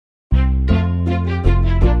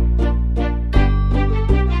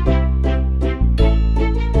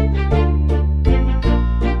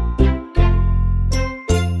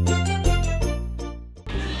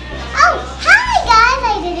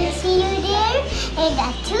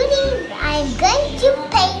And today I'm going to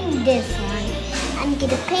paint this one. I'm going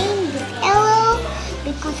to paint this yellow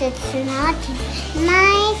because it's not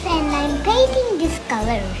nice, and I'm painting this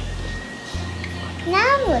color.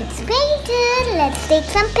 Now let's paint it. Let's take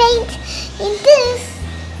some paint in this.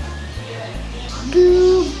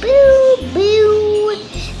 Boo, boo, boo.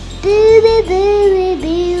 Boo, boo, boo,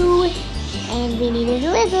 boo. And we need a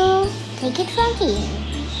drizzle. Take it from here.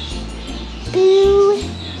 Boo,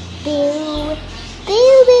 boo,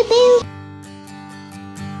 boo, boo, boo.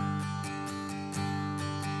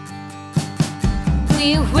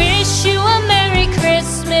 We wish you a Merry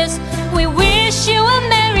Christmas. We wish you a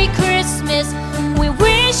Merry Christmas. We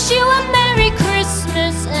wish you a Merry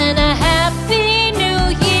Christmas and a Happy New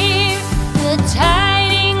Year. The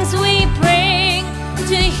tidings we bring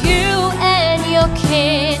to you and your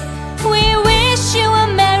kid. We wish you a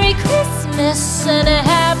Merry Christmas and a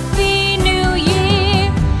Happy New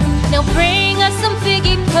Year. Now bring us some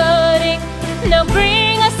figgy pudding. Now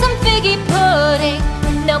bring us some figgy pudding.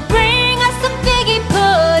 Now bring us some figgy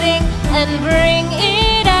pudding and bring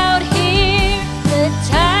it out here. The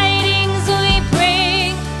tidings we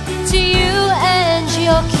bring to you and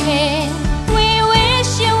your kin. We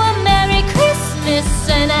wish you a Merry Christmas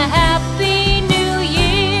and a Happy New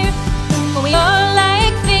Year. For we all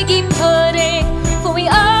like figgy pudding. For we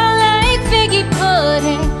all like figgy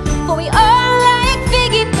pudding. For we all like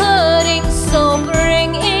figgy pudding. So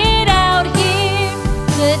bring it out here.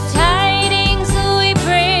 The tidings we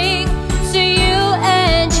bring to you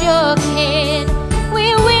and your kid.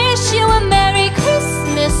 We wish you a Merry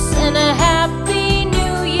Christmas and a Happy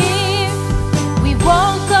New Year. We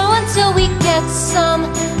won't go until we get some.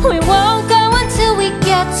 We won't go until we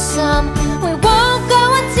get some. We won't go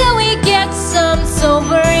until we get some. So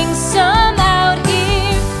bring some out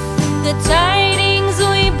here. The tidings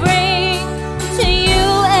we bring to you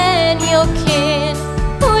and your kid.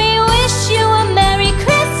 We wish you a Merry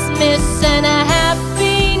Christmas and a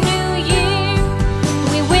Happy New Year.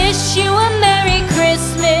 We wish you a Merry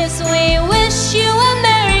Christmas. We wish you a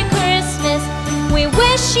Merry Christmas. We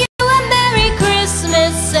wish you a Merry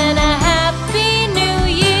Christmas and a Happy New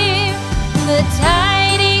Year. The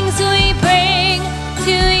tidings we bring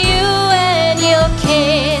to you and your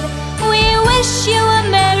kid. We wish you a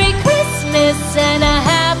Merry Christmas and a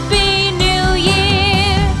Happy New Year.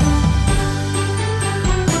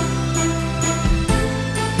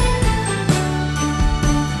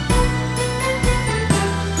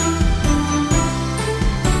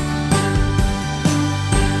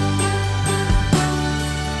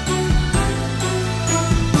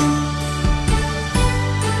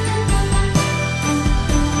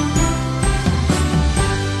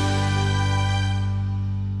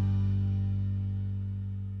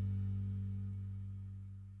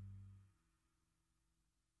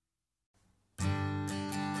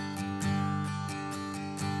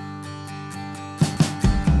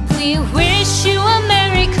 We wish you a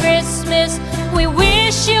Merry Christmas. We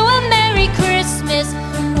wish you a Merry Christmas.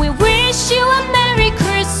 We wish you a Merry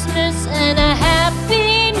Christmas and a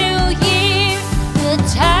Happy New Year. The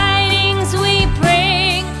tidings we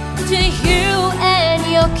bring to you and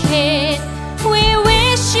your kid. We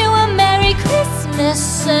wish you a Merry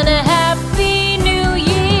Christmas and a Happy New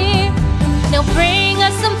Year. Now bring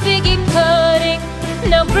us some figgy pudding.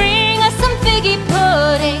 Now bring us some figgy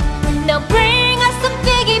pudding. Now bring us some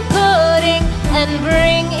figgy pudding and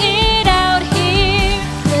bring it out here.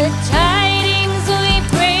 The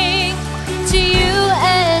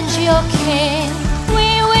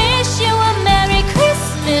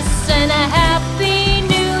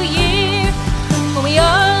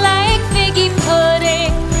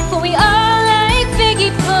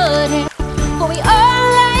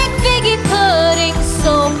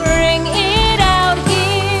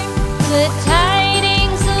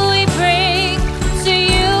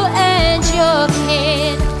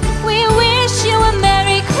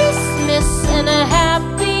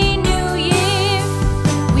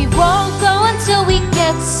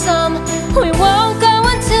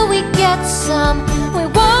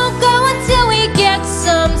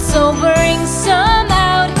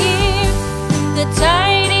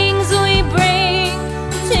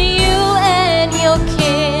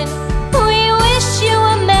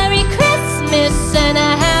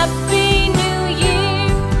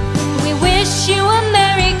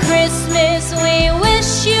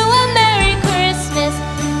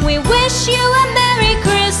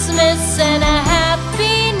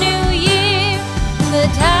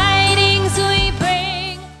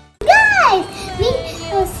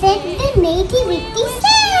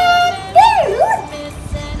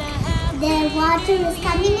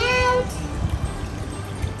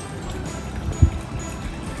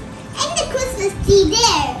See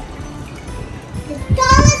there, the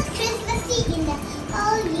tallest Christmas tree in the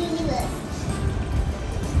whole universe.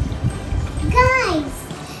 Guys,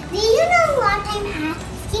 do you know what I'm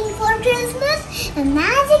asking for Christmas? A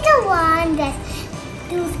magical wand that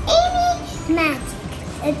does any magic.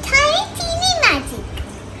 A tiny, teeny magic.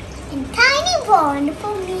 A tiny wand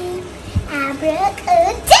for me.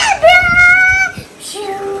 Abracadabra!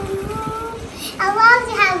 Phew! I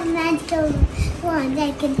also have a magical wand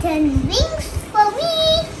that can turn wings for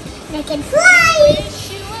me. And I can fly.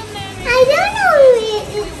 I don't know if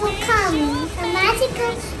it will come. A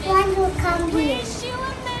magical wand will come here.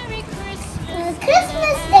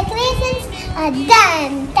 Christmas decorations are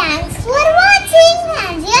done. Thanks for watching.